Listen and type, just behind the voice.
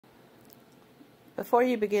Before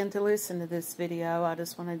you begin to listen to this video, I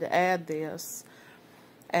just wanted to add this,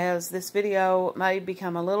 as this video may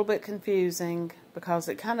become a little bit confusing because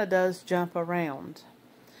it kind of does jump around.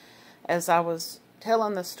 As I was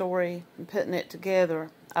telling the story and putting it together,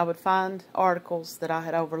 I would find articles that I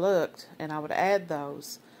had overlooked and I would add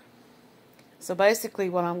those. So basically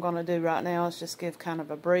what I'm going to do right now is just give kind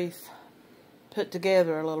of a brief, put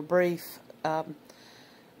together a little brief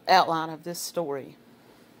outline of this story.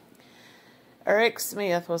 Eric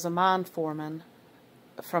Smith was a mine foreman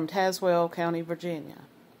from Tazewell County, Virginia.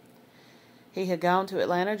 He had gone to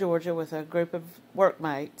Atlanta, Georgia with a group of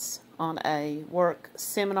workmates on a work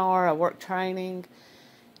seminar, a work training,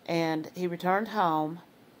 and he returned home,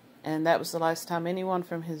 and that was the last time anyone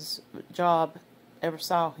from his job ever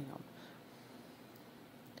saw him.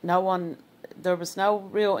 There was no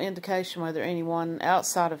real indication whether anyone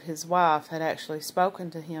outside of his wife had actually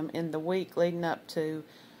spoken to him in the week leading up to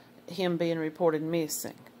him being reported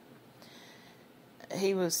missing.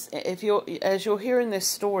 As you'll hear in this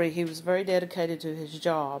story, he was very dedicated to his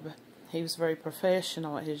job. He was very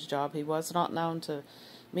professional at his job. He was not known to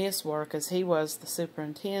miss work, as he was the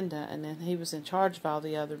superintendent, and then he was in charge of all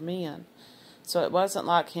the other men. So it wasn't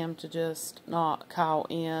like him to just not call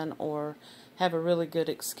in or have a really good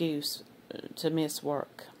excuse to miss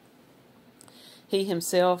work. He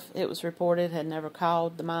himself, it was reported, had never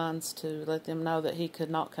called the mines to let them know that he could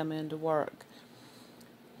not come into work.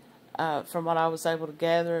 From what I was able to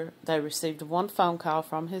gather, they received one phone call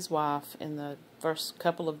from his wife in the first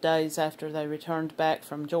couple of days after they returned back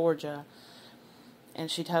from Georgia,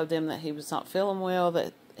 and she told them that he was not feeling well,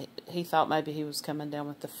 that he thought maybe he was coming down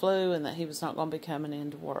with the flu, and that he was not going to be coming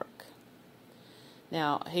into work.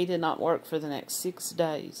 Now, he did not work for the next 6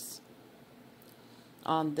 days.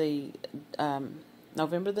 On the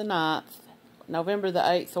November the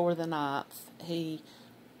 8th or the 9th,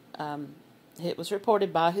 it was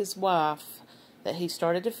reported by his wife that he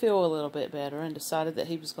started to feel a little bit better and decided that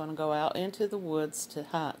he was going to go out into the woods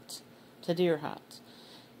to deer hunt.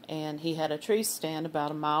 And he had a tree stand about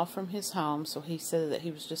a mile from his home, so he said that he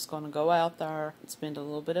was just going to go out there and spend a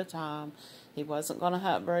little bit of time. He wasn't going to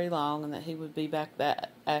hunt very long, and that he would be back that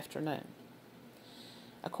afternoon.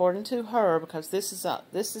 According to her, because this is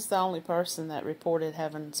the only person that reported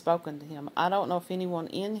having spoken to him, I don't know if anyone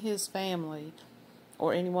in his family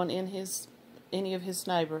or anyone in any of his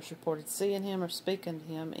neighbors reported seeing him or speaking to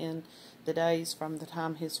him in the days from the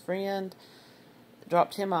time his friend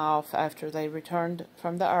dropped him off after they returned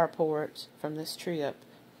from the airport from this trip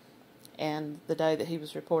and the day that he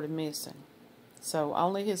was reported missing. So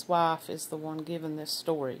only his wife is the one giving this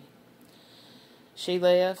story. She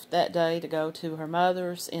left that day to go to her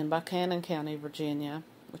mother's in Buchanan County, Virginia,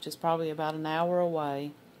 which is probably about an hour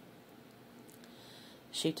away.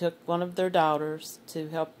 She took one of their daughters to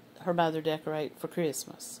help her mother decorate for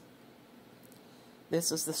Christmas.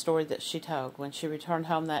 This is the story that she told. When she returned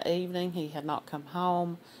home that evening, he had not come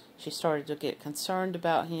home. She started to get concerned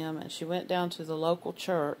about him, and she went down to the local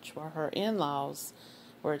church where her in-laws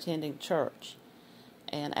were attending church,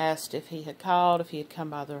 and asked if he had called, if he had come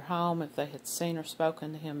by their home, if they had seen or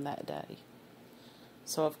spoken to him that day.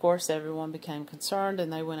 So, of course, everyone became concerned,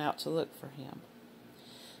 and they went out to look for him.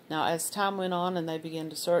 Now, as time went on and they began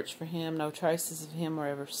to search for him, no traces of him were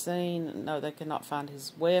ever seen. No, they could not find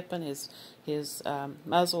his weapon, his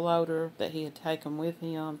muzzle loader that he had taken with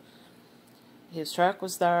him. His truck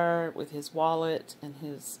was there with his wallet, and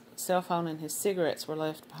his cell phone and his cigarettes were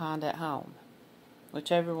left behind at home,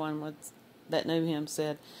 which everyone that knew him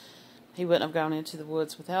said he wouldn't have gone into the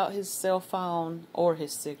woods without his cell phone or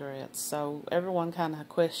his cigarettes. So everyone kind of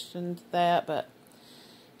questioned that, but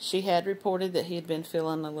she had reported that he had been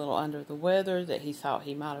feeling a little under the weather, that he thought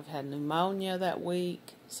he might have had pneumonia that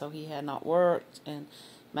week, so he had not worked, and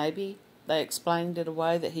maybe they explained it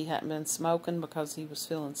away that he hadn't been smoking because he was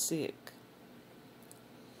feeling sick.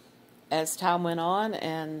 As time went on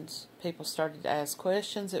and people started to ask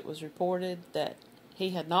questions, it was reported that he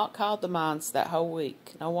had not called the mines that whole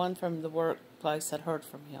week. No one from the workplace had heard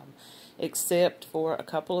from him, except for a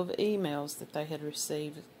couple of emails that they had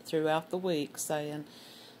received throughout the week saying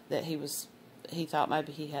that he thought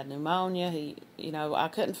maybe he had pneumonia. I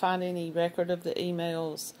couldn't find any record of the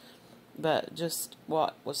emails, but just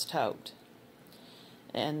what was told.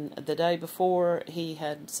 And the day before, he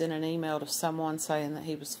had sent an email to someone saying that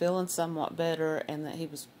he was feeling somewhat better and that he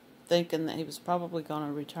was thinking that he was probably going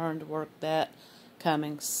to return to work that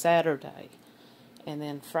coming Saturday. And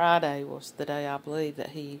then Friday was the day, I believe, that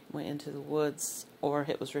he went into the woods, or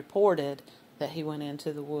it was reported that he went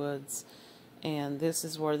into the woods. And this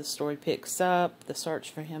is where the story picks up. The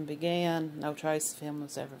search for him began. No trace of him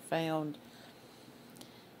was ever found.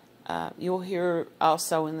 You'll hear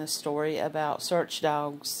also in this story about search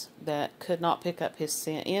dogs that could not pick up his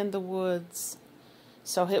scent in the woods.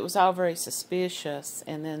 So it was all very suspicious,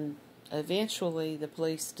 and then eventually the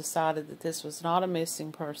police decided that this was not a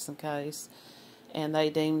missing person case, and they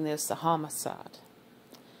deemed this a homicide.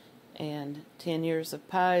 And 10 years have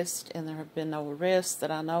passed, and there have been no arrests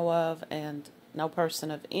that I know of, and no person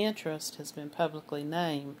of interest has been publicly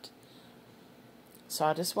named. So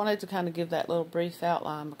I just wanted to kind of give that little brief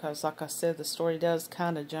outline because, like I said, the story does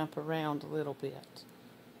kind of jump around a little bit.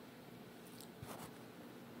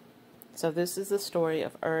 So this is the story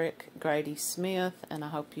of Eric Grady Smith, and I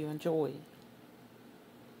hope you enjoy.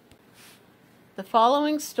 The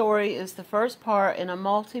following story is the first part in a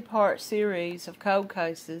multi-part series of cold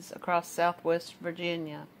cases across southwest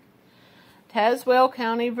Virginia. Tazewell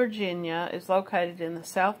County, Virginia is located in the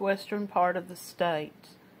southwestern part of the state.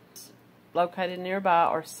 Located nearby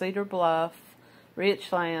are Cedar Bluff,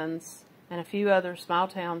 Richlands, and a few other small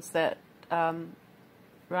towns that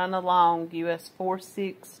run along US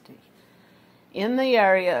 460. In the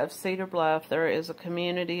area of Cedar Bluff, there is a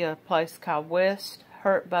community, a place called West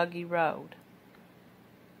Hurt Buggy Road.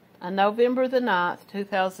 On November the 9th,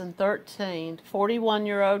 2013,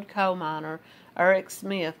 41-year-old coal miner Eric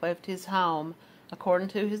Smith left his home, according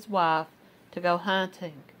to his wife, to go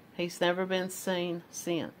hunting. He's never been seen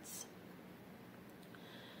since.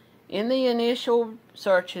 In the initial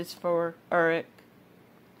searches for Eric,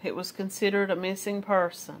 it was considered a missing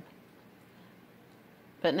person,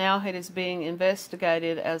 but now it is being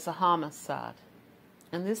investigated as a homicide.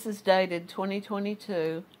 And this is dated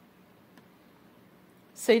 2022,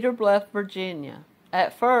 Cedar Bluff, Virginia.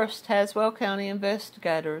 At first, Tazewell County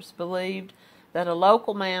investigators believed that a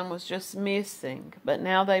local man was just missing, but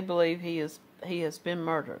now they believe he has been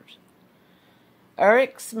murdered.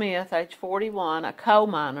 Eric Smith, age 41, a coal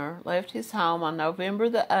miner, left his home on November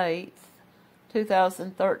the 8th,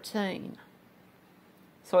 2013.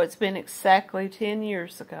 So it's been exactly 10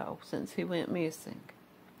 years ago since he went missing.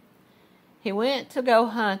 He went to go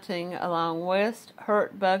hunting along West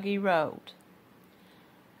Hurt Buggy Road.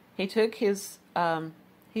 He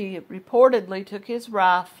reportedly took his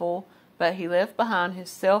rifle, but he left behind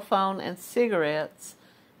his cell phone and cigarettes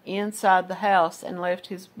inside the house and left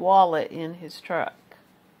his wallet in his truck.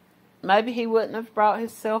 Maybe he wouldn't have brought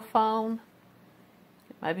his cell phone.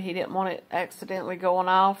 Maybe he didn't want it accidentally going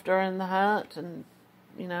off during the hunt, and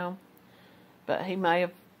but he may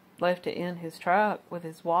have left it in his truck with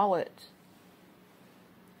his wallet,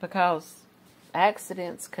 because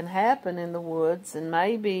accidents can happen in the woods, and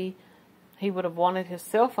maybe he would have wanted his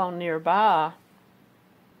cell phone nearby.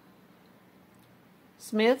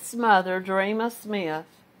 Smith's mother, Dreama Smith,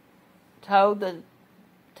 told the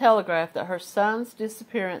Telegraph that her son's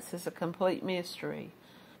disappearance is a complete mystery.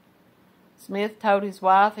 Smith told his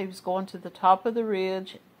wife he was going to the top of the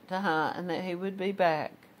ridge to hunt and that he would be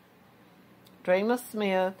back. Dreama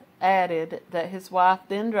Smith added that his wife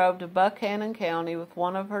then drove to Buchanan County with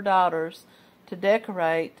one of her daughters to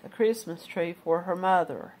decorate a Christmas tree for her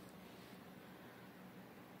mother.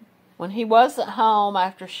 When he wasn't home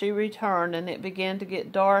after she returned and it began to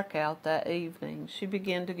get dark out that evening, she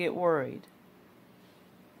began to get worried.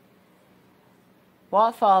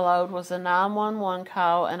 What followed was a 911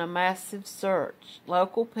 call and a massive search.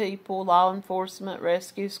 Local people, law enforcement,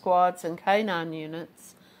 rescue squads, and canine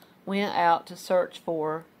units went out to search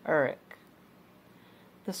for Eric.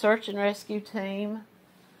 The search and rescue team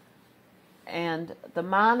and the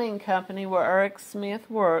mining company where Eric Smith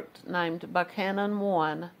worked, named Buchanan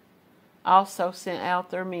 1, also sent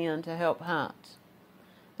out their men to help hunt.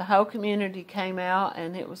 The whole community came out,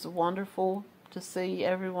 and it was wonderful to see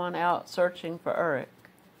everyone out searching for Eric,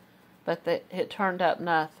 but it turned up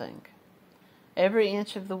nothing. Every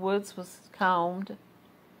inch of the woods was combed.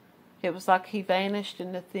 It was like he vanished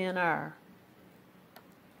into thin air.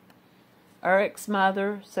 Eric's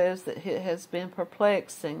mother says that it has been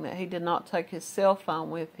perplexing that he did not take his cell phone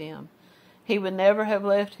with him. He would never have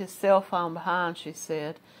left his cell phone behind, she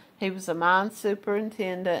said. He was a mine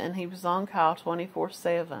superintendent, and he was on call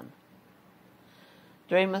 24/7.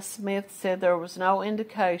 Dreama Smith said there was no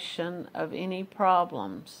indication of any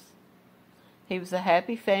problems. He was a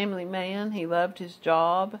happy family man. He loved his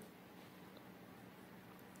job.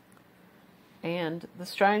 And the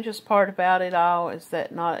strangest part about it all is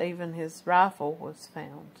that not even his rifle was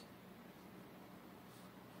found.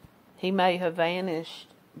 He may have vanished,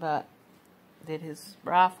 but did his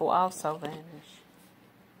rifle also vanish?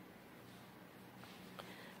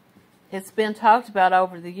 It's been talked about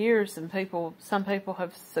over the years, and some people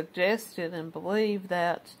have suggested and believe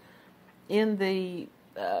that in the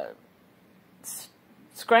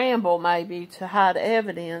scramble maybe to hide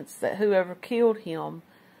evidence that whoever killed him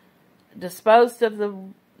disposed of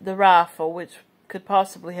the rifle, which could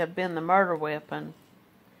possibly have been the murder weapon,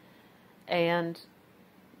 and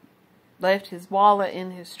left his wallet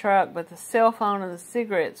in his truck, but the cell phone and the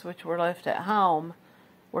cigarettes, which were left at home,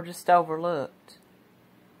 were just overlooked.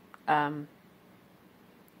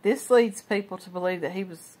 This leads people to believe that he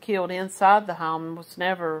was killed inside the home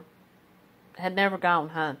and had never gone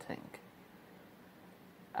hunting.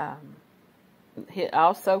 It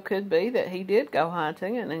also could be that he did go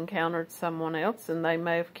hunting and encountered someone else, and they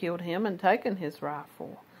may have killed him and taken his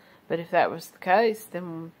rifle. But if that was the case,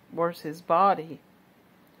 then where's his body?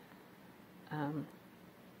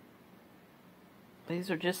 These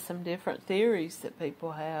are just some different theories that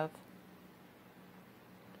people have.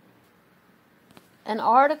 An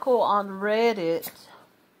article on Reddit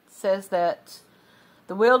says that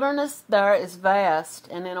the wilderness there is vast,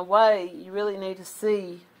 and in a way, you really need to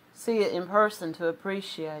see it in person to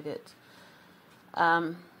appreciate it.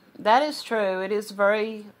 That is true. It is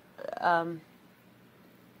very,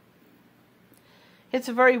 it's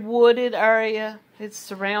a very wooded area. It's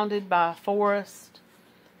surrounded by forest.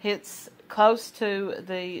 It's close to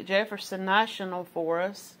the Jefferson National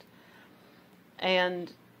Forest,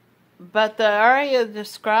 but the area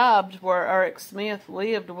described where Eric Smith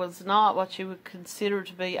lived was not what you would consider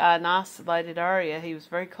to be an isolated area. He was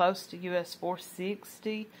very close to US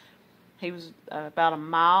 460. He was about a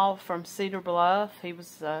mile from Cedar Bluff. He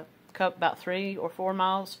was about 3 or 4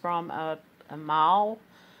 miles from a mall.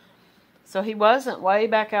 So he wasn't way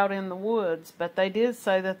back out in the woods, but they did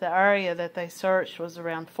say that the area that they searched was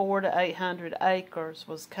around 400 to 800 acres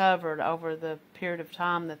was covered over the period of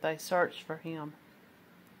time that they searched for him.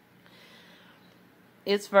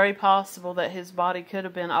 It's very possible that his body could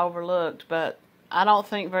have been overlooked, but I don't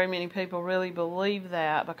think very many people really believe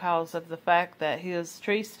that because of the fact that his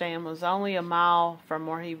tree stand was only a mile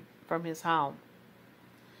from his home.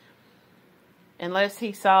 Unless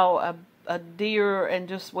he saw a deer and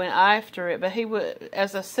just went after it, but he would,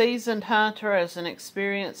 as a seasoned hunter, as an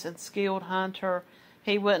experienced and skilled hunter,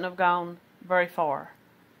 he wouldn't have gone very far.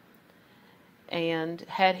 And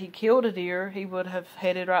had he killed a deer, he would have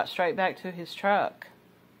headed right straight back to his truck.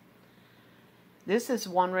 This is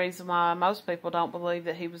one reason why most people don't believe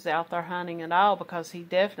that he was out there hunting at all, because he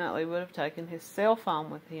definitely would have taken his cell phone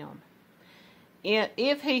with him.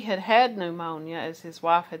 If he had had pneumonia, as his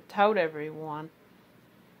wife had told everyone,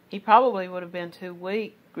 he probably would have been too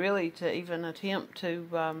weak, really, to even attempt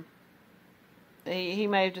to... He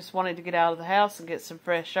may have just wanted to get out of the house and get some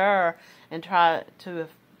fresh air and try to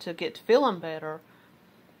get to feeling better.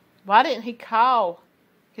 Why didn't he call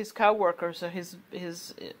his coworkers or his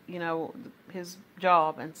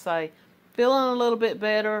job and say, feeling a little bit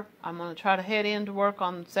better, I'm going to try to head into work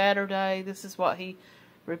on Saturday. This is what he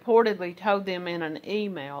reportedly told them in an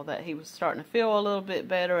email, that he was starting to feel a little bit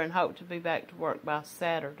better and hoped to be back to work by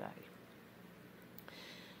Saturday.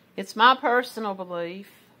 It's my personal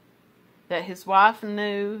belief that his wife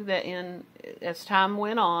knew that as time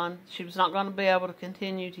went on, she was not going to be able to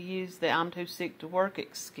continue to use the I'm too sick to work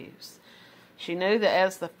excuse. She knew that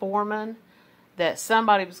as the foreman, that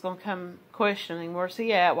somebody was going to come questioning, where's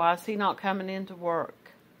he at? Why is he not coming into work?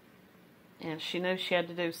 And she knew she had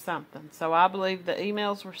to do something. So I believe the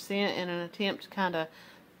emails were sent in an attempt to kind of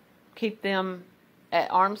keep them at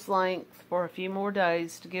arm's length for a few more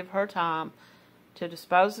days to give her time to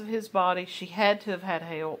dispose of his body. She had to have had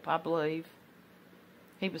help, I believe.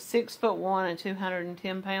 He was 6'1" and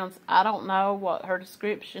 210 pounds. I don't know what her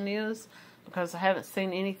description is because I haven't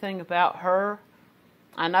seen anything about her.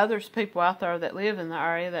 I know there's people out there that live in the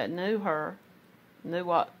area that knew her, knew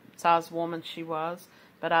what size woman she was,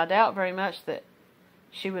 but I doubt very much that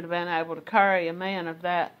she would have been able to carry a man of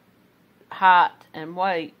that height and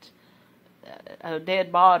weight, a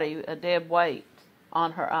dead body, a dead weight,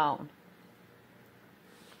 on her own.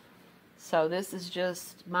 So this is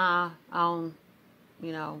just my own,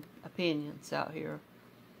 opinions out here.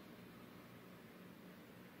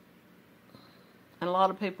 And a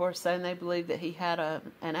lot of people are saying they believe that he had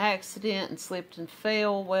an accident and slipped and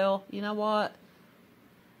fell. Well, you know what?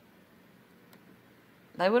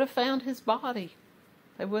 They would have found his body.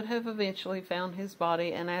 They would have eventually found his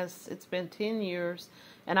body. And as it's been 10 years,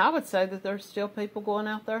 and I would say that there's still people going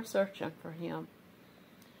out there searching for him.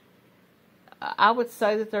 I would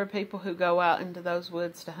say that there are people who go out into those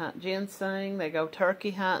woods to hunt ginseng. They go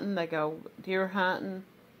turkey hunting. They go deer hunting.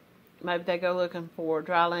 Maybe they go looking for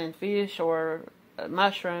dryland fish or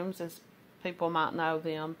mushrooms, as people might know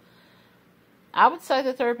them. I would say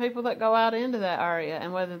that there are people that go out into that area,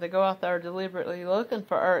 and whether they go out there deliberately looking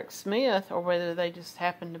for Eric Smith or whether they just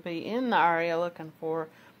happen to be in the area looking for,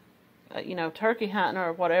 turkey hunting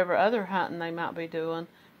or whatever other hunting they might be doing,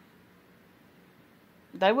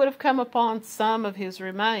 they would have come upon some of his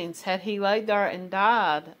remains. Had he laid there and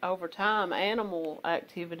died over time, animal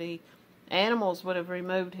activity, animals would have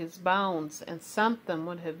removed his bones, and something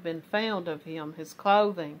would have been found of him, his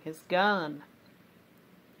clothing, his gun.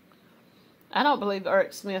 I don't believe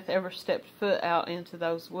Eric Smith ever stepped foot out into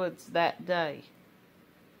those woods that day.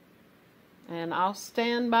 And I'll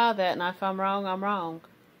stand by that, and if I'm wrong, I'm wrong.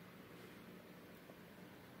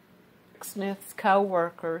 Eric Smith's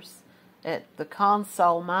co-workers at the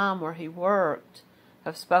Console mine where he worked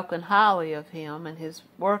have spoken highly of him and his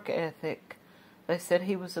work ethic. They said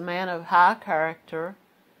he was a man of high character.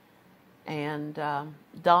 And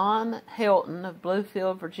Don Hilton of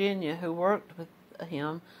Bluefield, Virginia, who worked with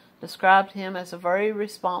him, described him as a very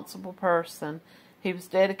responsible person. He was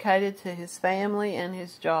dedicated to his family and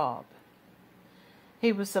his job.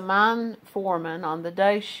 He was a mine foreman on the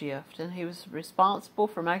day shift, and he was responsible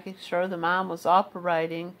for making sure the mine was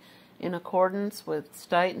operating in accordance with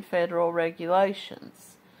state and federal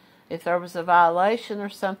regulations. If there was a violation or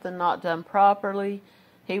something not done properly,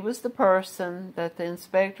 he was the person that the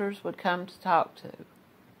inspectors would come to talk to.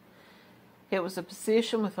 It was a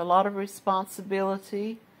position with a lot of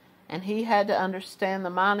responsibility, and he had to understand the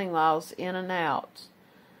mining laws in and out.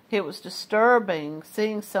 It was disturbing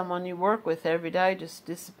seeing someone you work with every day just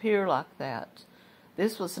disappear like that.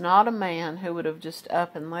 This was not a man who would have just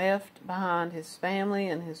up and left behind his family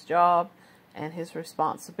and his job and his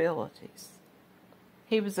responsibilities.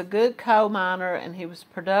 He was a good coal miner, and he was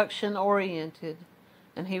production-oriented,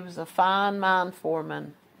 and he was a fine mine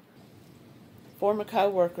foreman. Former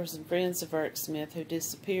co-workers and friends of Eric Smith who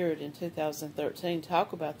disappeared in 2013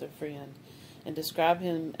 talk about their friend and describe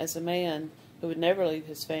him as a man who would never leave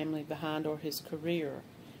his family behind or his career.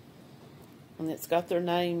 And it's got their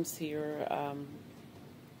names here.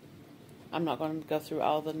 I'm not going to go through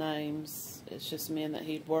all the names. It's just men that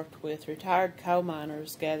he'd worked with. Retired coal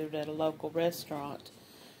miners gathered at a local restaurant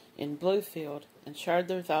in Bluefield and shared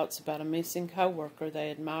their thoughts about a missing co-worker they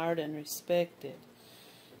admired and respected,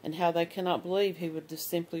 and how they cannot believe he would just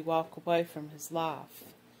simply walk away from his life.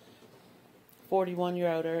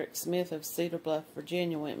 41-year-old Eric Smith of Cedar Bluff,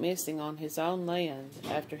 Virginia, went missing on his own land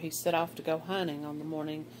after he set off to go hunting on the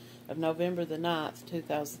morning of November the 9th,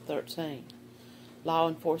 2013. Law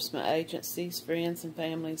enforcement agencies, friends, and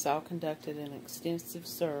families all conducted an extensive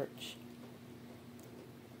search.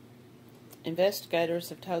 Investigators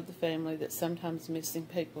have told the family that sometimes missing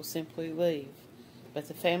people simply leave, but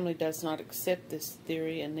the family does not accept this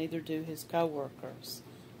theory, and neither do his co-workers.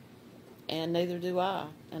 And neither do I.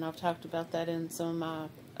 And I've talked about that in some of my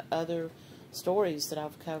other stories that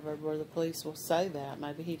I've covered where the police will say that.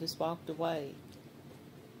 Maybe he just walked away.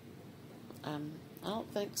 I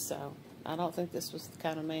don't think so. I don't think this was the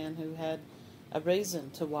kind of man who had a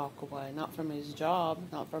reason to walk away. Not from his job,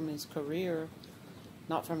 not from his career,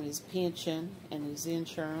 not from his pension and his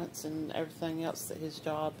insurance and everything else that his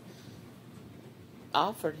job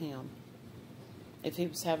offered him. If he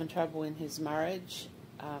was having trouble in his marriage,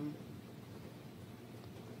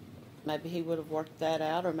 maybe he would have worked that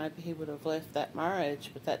out, or maybe he would have left that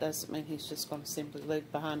marriage, but that doesn't mean he's just going to simply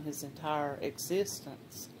leave behind his entire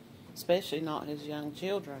existence, especially not his young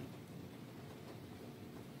children.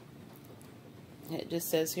 It just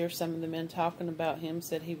says here, some of the men talking about him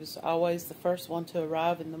said he was always the first one to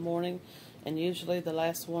arrive in the morning and usually the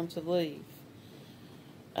last one to leave.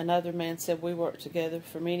 Another man said, we worked together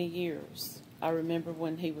for many years. I remember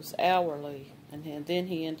when he was hourly, and then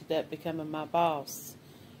he ended up becoming my boss.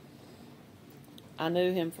 I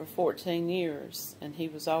knew him for 14 years, and he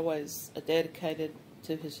was always dedicated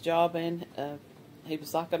to his job, and he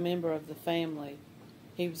was like a member of the family.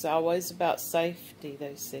 He was always about safety,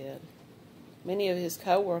 they said. Many of his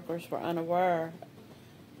co-workers were unaware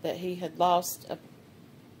that he had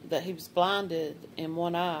that he was blinded in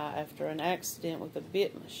one eye after an accident with a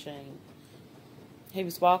bit machine. He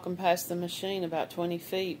was walking past the machine about 20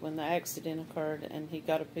 feet when the accident occurred, and he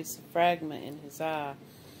got a piece of fragment in his eye.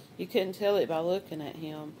 You couldn't tell it by looking at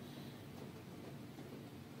him.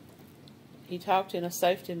 He talked in a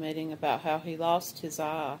safety meeting about how he lost his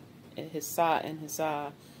eye, his sight in his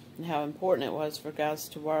eye, and how important it was for guys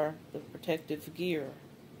to wear the protective gear.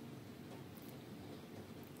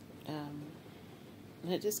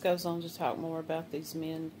 And it just goes on to talk more about these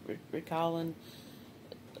men, recalling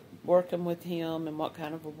working with him and what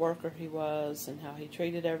kind of a worker he was and how he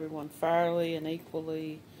treated everyone fairly and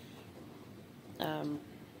equally.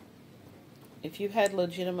 If you had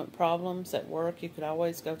legitimate problems at work, you could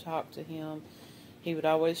always go talk to him. He would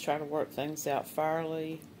always try to work things out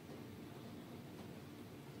fairly.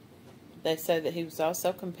 They say that he was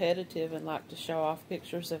also competitive and liked to show off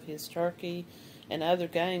pictures of his turkey and other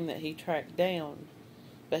game that he tracked down.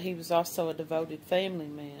 But he was also a devoted family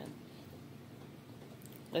man.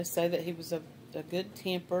 They say that he was a good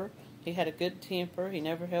temper. He had a good temper. He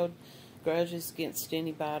never held grudges against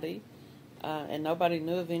anybody. And nobody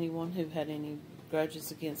knew of anyone who had any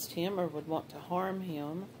grudges against him or would want to harm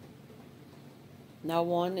him. No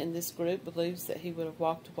one in this group believes that he would have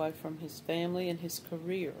walked away from his family and his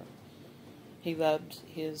career. He loved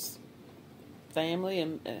his family,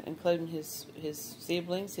 including his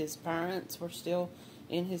siblings. His parents were still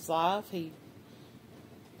in his life. He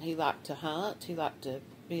liked to hunt. He liked to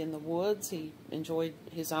be in the woods. He enjoyed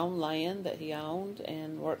his own land that he owned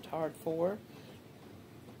and worked hard for.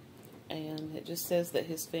 And it just says that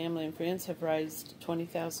his family and friends have raised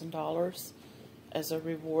 $20,000 as a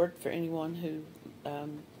reward for anyone who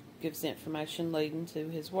gives information leading to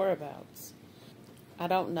his whereabouts. I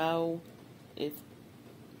don't know if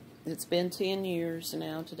it's been 10 years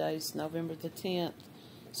now. Today's November the 10th,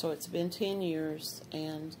 so it's been 10 years,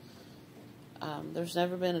 and there's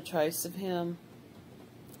never been a trace of him.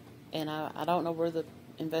 And I don't know where the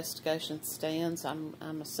investigation stands.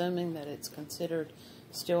 I'm assuming that it's considered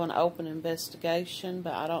still an open investigation,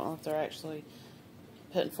 but I don't know if they're actually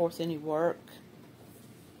putting forth any work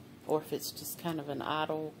or if it's just kind of an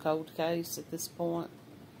idle cold case at this point.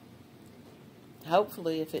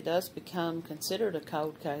 Hopefully, if it does become considered a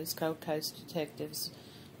cold case detectives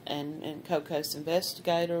and cold case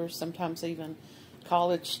investigators, sometimes even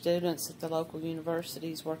college students at the local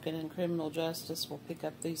universities working in criminal justice will pick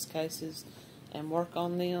up these cases and work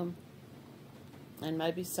on them. And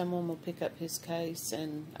maybe someone will pick up his case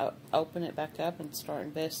and open it back up and start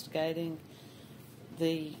investigating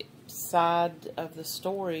the side of the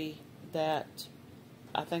story that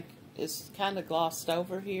I think is kind of glossed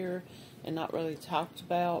over here and not really talked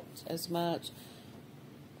about as much.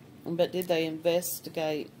 But did they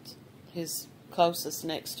investigate his closest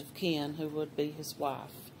next of kin, who would be his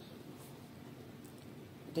wife?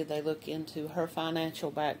 Did they look into her financial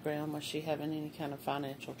background? Was she having any kind of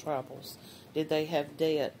financial troubles? Did they have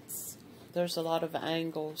debts? There's a lot of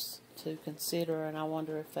angles to consider, and I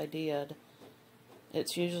wonder if they did.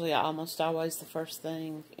 It's usually almost always the first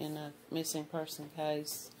thing in a missing person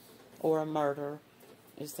case or a murder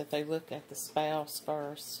is that they look at the spouse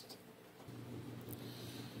first.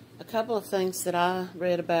 A couple of things that I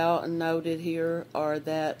read about and noted here are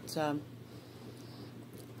that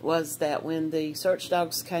was that when the search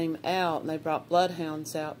dogs came out and they brought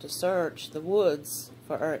bloodhounds out to search the woods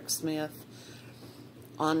for Eric Smith,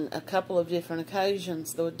 on a couple of different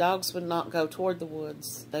occasions, the dogs would not go toward the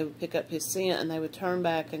woods. They would pick up his scent and they would turn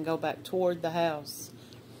back and go back toward the house.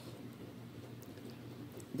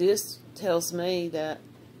 This tells me that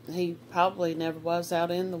he probably never was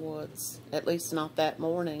out in the woods, at least not that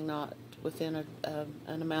morning, not within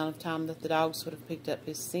an amount of time that the dogs would have picked up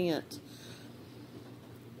his scent.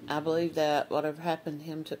 I believe that whatever happened to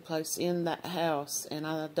him took place in that house, and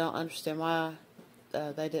I don't understand why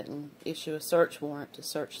they didn't issue a search warrant to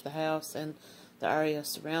search the house and the area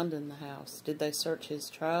surrounding the house. Did they search his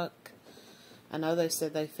truck? I know they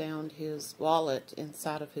said they found his wallet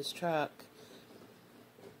inside of his truck,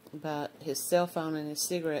 but his cell phone and his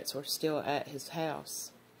cigarettes were still at his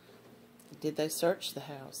house. Did they search the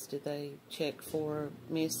house? Did they check for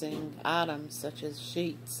missing items such as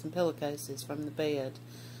sheets and pillowcases from the bed?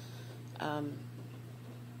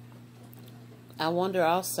 I wonder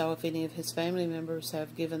also if any of his family members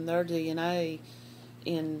have given their DNA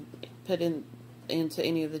into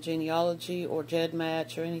any of the genealogy or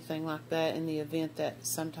GEDmatch or anything like that in the event that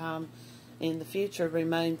sometime in the future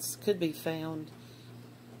remains could be found.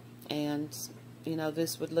 And, you know,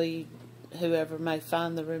 this would lead whoever may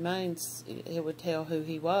find the remains, it would tell who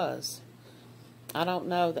he was. I don't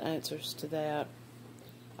know the answers to that.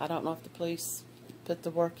 I don't know if the police put the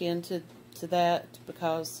work into that,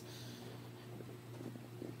 because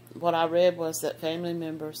what I read was that family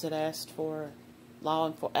members had asked for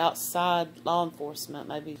outside law enforcement,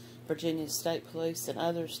 maybe Virginia State Police and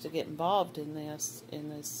others, to get involved in this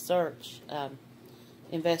search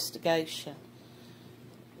investigation.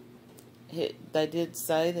 They did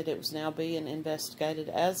say that it was now being investigated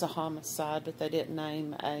as a homicide, but they didn't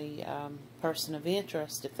name a person of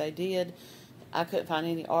interest. If they did, I couldn't find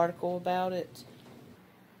any article about it.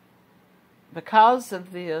 Because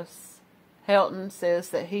of this, Helton says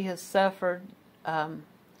that he has suffered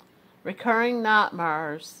recurring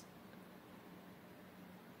nightmares.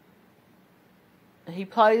 he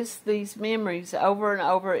plays these memories over and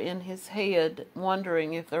over in his head,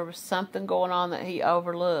 wondering if there was something going on that he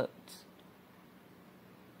overlooked.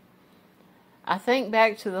 I think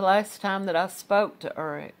back to the last time that I spoke to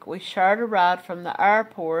Eric. We shared a ride from the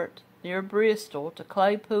airport near Bristol to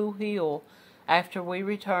Claypool Hill after we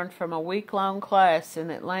returned from a week-long class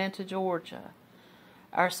in Atlanta, Georgia.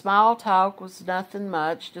 Our small talk was nothing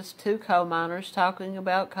much, just two coal miners talking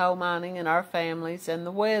about coal mining and our families and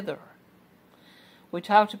the weather. We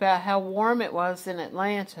talked about how warm it was in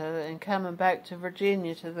Atlanta and coming back to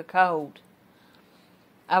Virginia to the cold.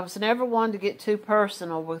 I was never one to get too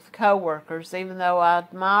personal with coworkers, even though I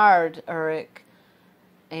admired Eric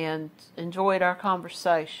and enjoyed our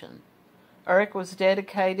conversation. Eric was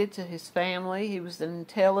dedicated to his family. He was an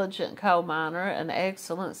intelligent coal miner, an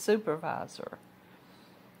excellent supervisor.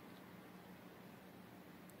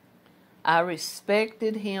 I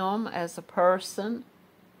respected him as a person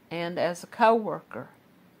and as a co-worker.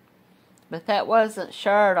 But that wasn't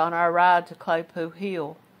shared on our ride to Claypool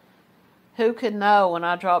Hill. Who could know when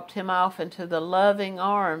I dropped him off into the loving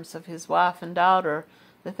arms of his wife and daughter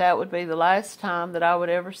that that would be the last time that I would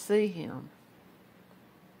ever see him?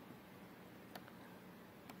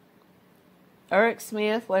 Eric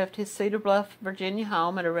Smith left his Cedar Bluff, Virginia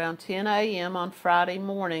home at around 10 a.m. on Friday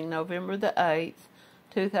morning, November the 8th,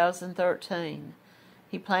 2013.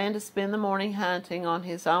 He planned to spend the morning hunting on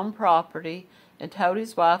his own property and told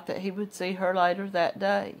his wife that he would see her later that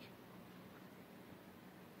day.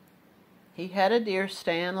 He had a deer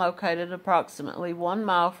stand located approximately 1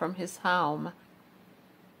 mile from his home.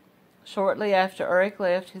 Shortly after Eric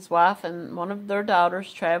left, his wife and one of their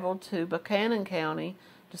daughters traveled to Buchanan County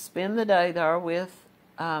to spend the day there with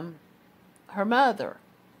her mother.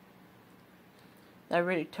 They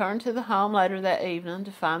returned to the home later that evening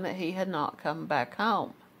to find that he had not come back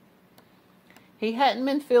home. He hadn't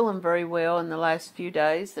been feeling very well in the last few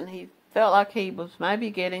days, and he felt like he was maybe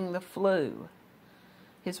getting the flu.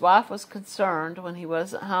 His wife was concerned when he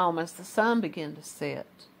wasn't home as the sun began to set.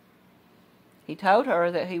 He told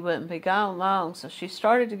her that he wouldn't be gone long, so she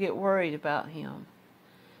started to get worried about him.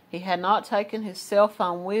 He had not taken his cell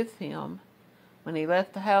phone with him when he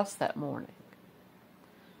left the house that morning.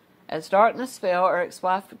 As darkness fell, Eric's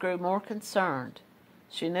wife grew more concerned.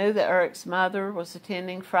 She knew that Eric's mother was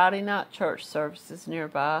attending Friday night church services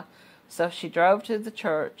nearby, so she drove to the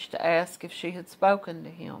church to ask if she had spoken to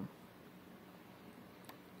him.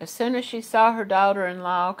 As soon as she saw her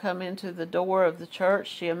daughter-in-law come into the door of the church,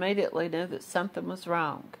 she immediately knew that something was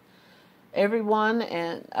wrong. Everyone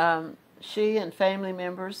and she and family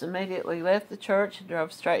members immediately left the church and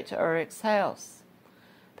drove straight to Eric's house.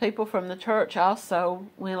 People from the church also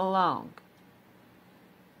went along.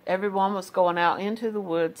 Everyone was going out into the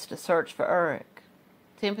woods to search for Eric.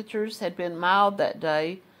 Temperatures had been mild that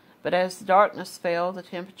day, but as the darkness fell, the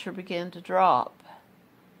temperature began to drop.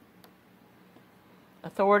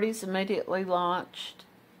 Authorities immediately launched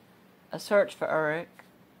a search for Eric.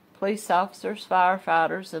 Police officers,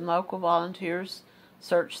 firefighters, and local volunteers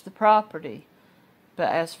searched the property. But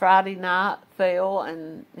as Friday night fell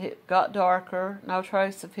and it got darker, no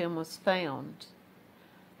trace of him was found.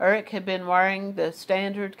 Eric had been wearing the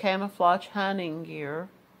standard camouflage hunting gear.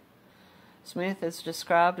 Smith is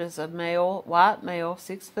described as a white male,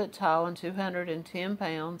 6 foot tall and 210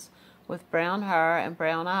 pounds, with brown hair and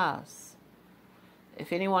brown eyes.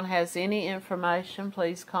 If anyone has any information,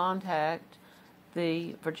 please contact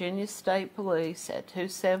the Virginia State Police at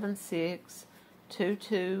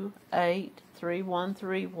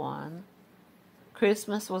 276-228-3131.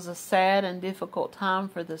 Christmas was a sad and difficult time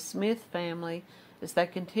for the Smith family as they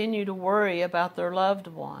continue to worry about their loved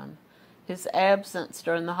one. His absence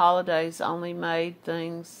during the holidays only made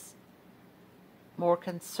things more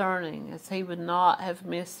concerning, as he would not have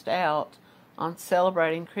missed out on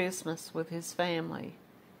celebrating Christmas with his family.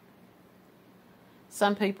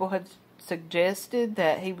 Some people had suggested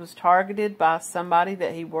that he was targeted by somebody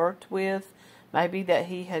that he worked with, maybe that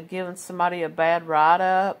he had given somebody a bad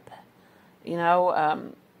write-up,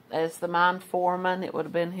 as the mine foreman, it would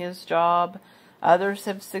have been his job. Others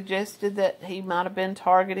have suggested that he might have been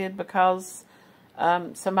targeted because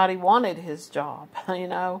somebody wanted his job.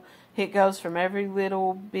 It goes from every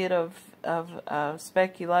little bit of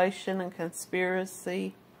speculation and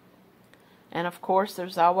conspiracy. And of course,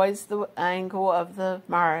 there's always the angle of the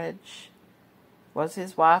marriage. Was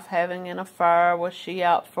his wife having an affair? Was she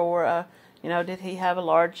out for did he have a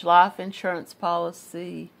large life insurance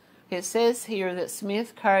policy? It says here that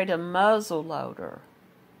Smith carried a muzzle loader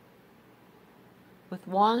with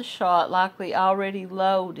one shot likely already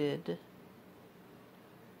loaded.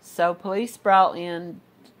 So police brought in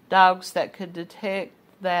dogs that could detect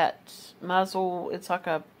that muzzle, it's like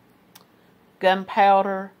a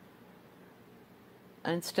gunpowder,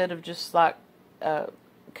 instead of just like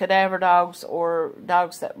cadaver dogs or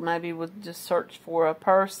dogs that maybe would just search for a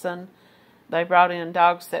person. They brought in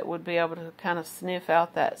dogs that would be able to kind of sniff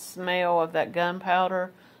out that smell of that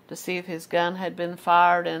gunpowder to see if his gun had been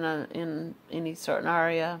fired in any certain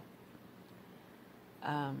area.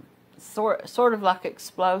 Sort of like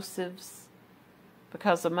explosives,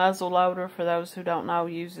 because the muzzle loader, for those who don't know,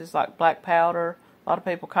 uses like black powder. A lot of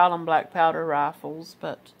people call them black powder rifles,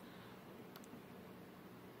 but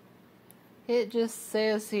it just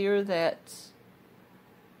says here that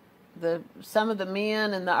some of the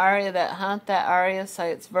men in the area that hunt that area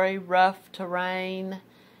say it's very rough terrain,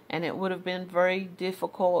 and it would have been very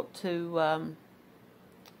difficult to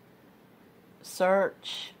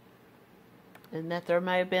search, and that there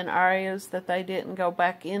may have been areas that they didn't go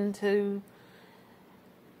back into.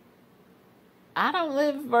 I don't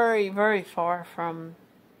live very, very far from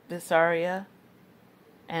this area,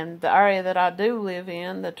 and the area that I do live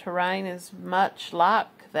in, the terrain is much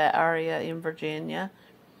like that area in Virginia.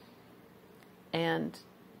 And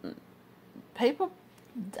people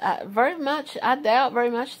I doubt very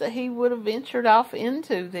much that he would have ventured off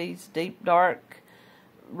into these deep, dark,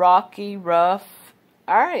 rocky, rough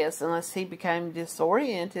areas unless he became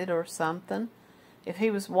disoriented or something. If he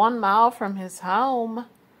was 1 mile from his home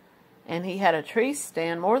and he had a tree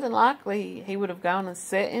stand, more than likely he would have gone and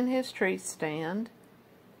sat in his tree stand,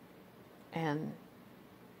 and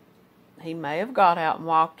he may have got out and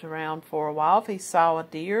walked around for a while. If he saw a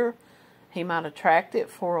deer, he might have tracked it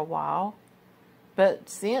for a while. But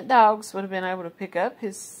scent dogs would have been able to pick up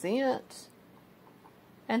his scent,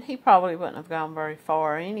 and he probably wouldn't have gone very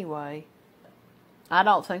far anyway. I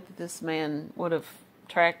don't think that this man would have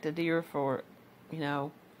tracked a deer for,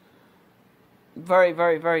 very,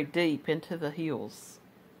 very, very deep into the hills.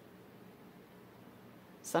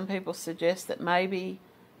 Some people suggest that maybe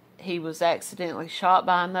he was accidentally shot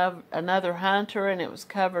by another hunter and it was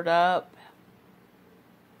covered up.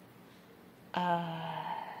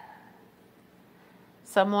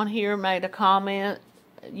 Someone here made a comment.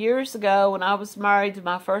 Years ago, when I was married to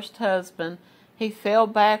my first husband, he fell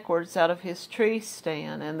backwards out of his tree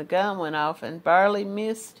stand and the gun went off and barely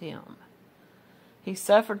missed him. He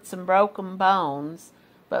suffered some broken bones,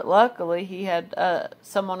 but luckily he had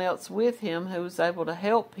someone else with him who was able to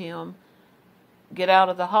help him get out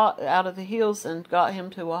of the hills and got him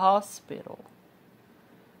to a hospital.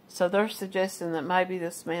 So they're suggesting that maybe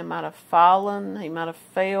this man might have fallen, he might have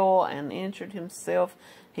fell and injured himself.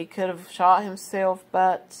 He could have shot himself,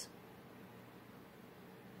 but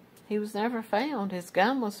he was never found. His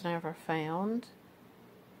gun was never found.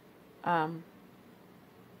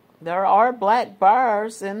 There are black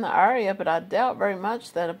bears in the area, but I doubt very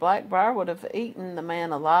much that a black bear would have eaten the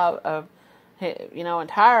man alive,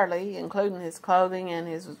 entirely, including his clothing and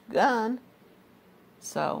his gun.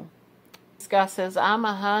 So this guy says, I'm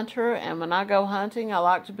a hunter, and when I go hunting, I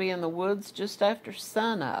like to be in the woods just after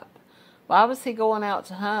sunup. Why was he going out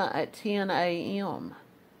to hunt at 10 a.m.?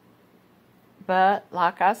 But,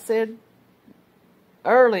 like I said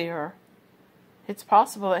earlier, it's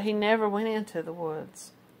possible that he never went into the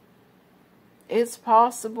woods. It's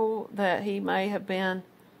possible that he may have been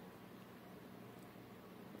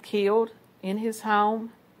killed in his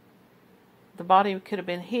home. The body could have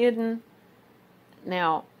been hidden.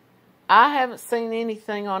 Now, I haven't seen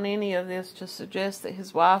anything on any of this to suggest that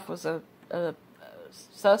his wife was a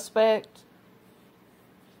suspect.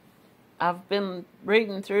 I've been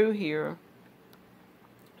reading through here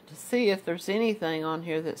to see if there's anything on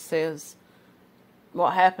here that says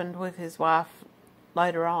what happened with his wife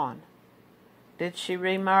later on. Did she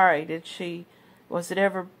remarry? Was it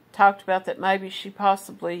ever talked about that maybe she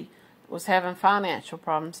possibly was having financial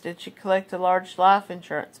problems? Did she collect a large life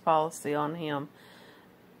insurance policy on him?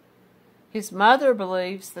 His mother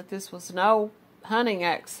believes that this was no hunting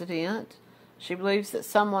accident. She believes that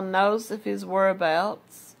someone knows of his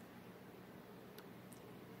whereabouts.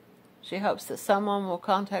 She hopes that someone will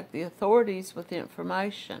contact the authorities with the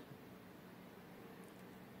information.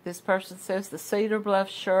 This person says the Cedar Bluff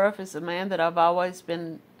Sheriff is a man that I've always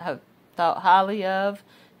have thought highly of.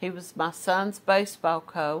 He was my son's baseball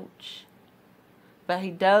coach, but he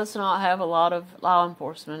does not have a lot of law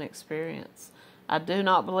enforcement experience. I do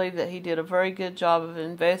not believe that he did a very good job of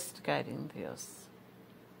investigating this.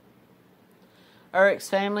 Eric's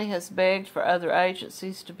family has begged for other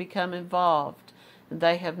agencies to become involved, and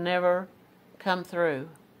they have never come through.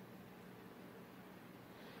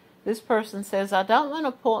 This person says, I don't want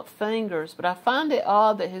to point fingers, but I find it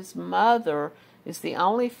odd that his mother is the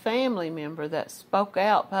only family member that spoke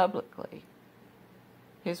out publicly.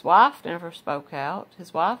 His wife never spoke out.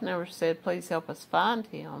 His wife never said, please help us find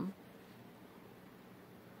him.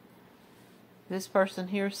 This person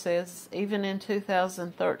here says, even in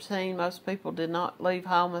 2013, most people did not leave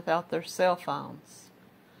home without their cell phones.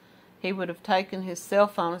 He would have taken his cell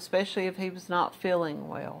phone, especially if he was not feeling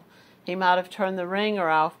well. He might have turned the ringer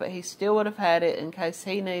off, but he still would have had it in case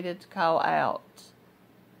he needed to call out.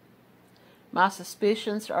 My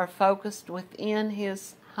suspicions are focused within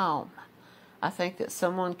his home. I think that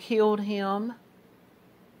someone killed him,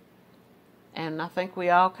 and I think we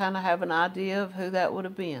all kind of have an idea of who that would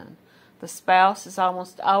have been. The spouse is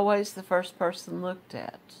almost always the first person looked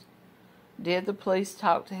at. Did the police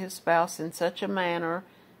talk to his spouse in such a manner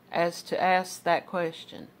as to ask that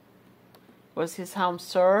question? Was his home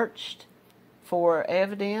searched for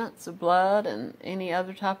evidence of blood and any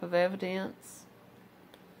other type of evidence?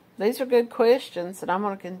 These are good questions, and I'm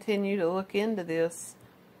going to continue to look into this.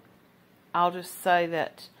 I'll just say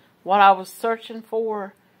that what I was searching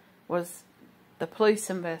for was the police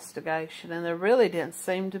investigation, and there really didn't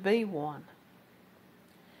seem to be one.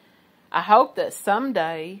 I hope that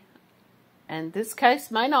someday, and this case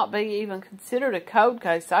may not be even considered a cold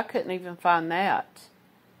case, I couldn't even find that.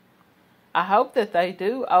 I hope that they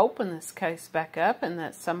do open this case back up and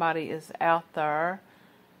that somebody is out there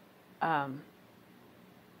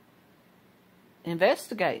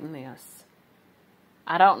investigating this.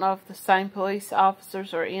 I don't know if the same police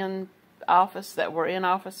officers are in office that were in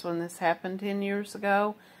office when this happened 10 years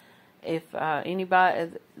ago. If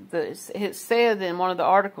anybody, it said in one of the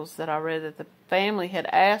articles that I read that the family had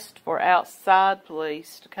asked for outside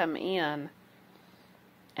police to come in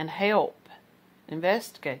and help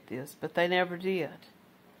investigate this, but they never did.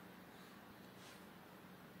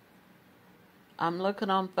 I'm looking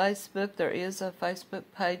on Facebook. There is a Facebook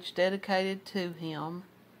page dedicated to him.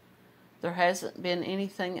 There hasn't been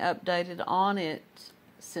anything updated on it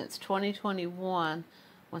since 2021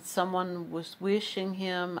 when someone was wishing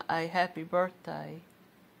him a happy birthday.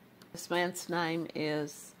 This man's name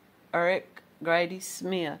is Eric Grady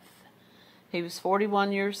Smith. He was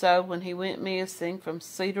 41 years old when he went missing from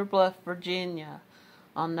Cedar Bluff, Virginia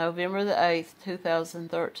on November the 8th,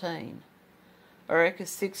 2013. Eric is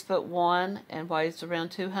 6'1" and weighs around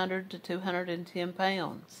 200 to 210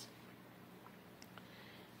 pounds.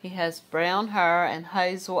 He has brown hair and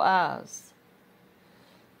hazel eyes.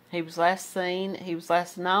 He was last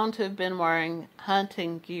known to have been wearing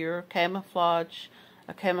hunting gear, a camouflage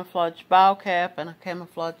ball cap, and a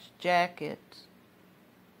camouflage jacket.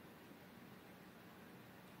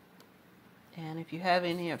 And if you have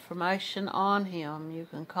any information on him, you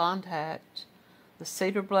can contact the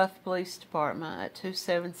Cedar Bluff Police Department at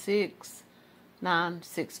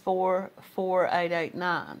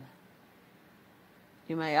 276-964-4889.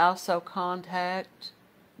 You may also contact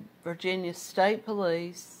Virginia State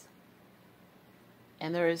Police,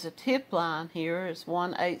 and there is a tip line here. It's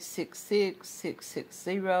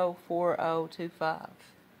 1-866-660-4025.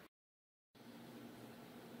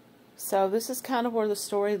 So this is kind of where the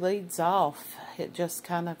story leads off. It just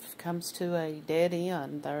kind of comes to a dead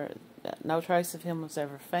end. No trace of him was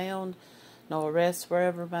ever found. No arrests were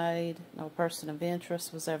ever made. No person of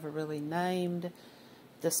interest was ever really named,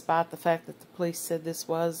 despite the fact that the police said this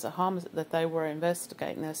was a that they were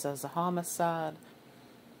investigating this as a homicide.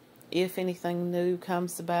 If anything new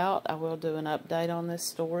comes about, I will do an update on this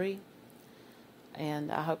story,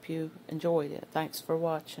 and I hope you enjoyed it. Thanks for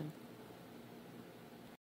watching.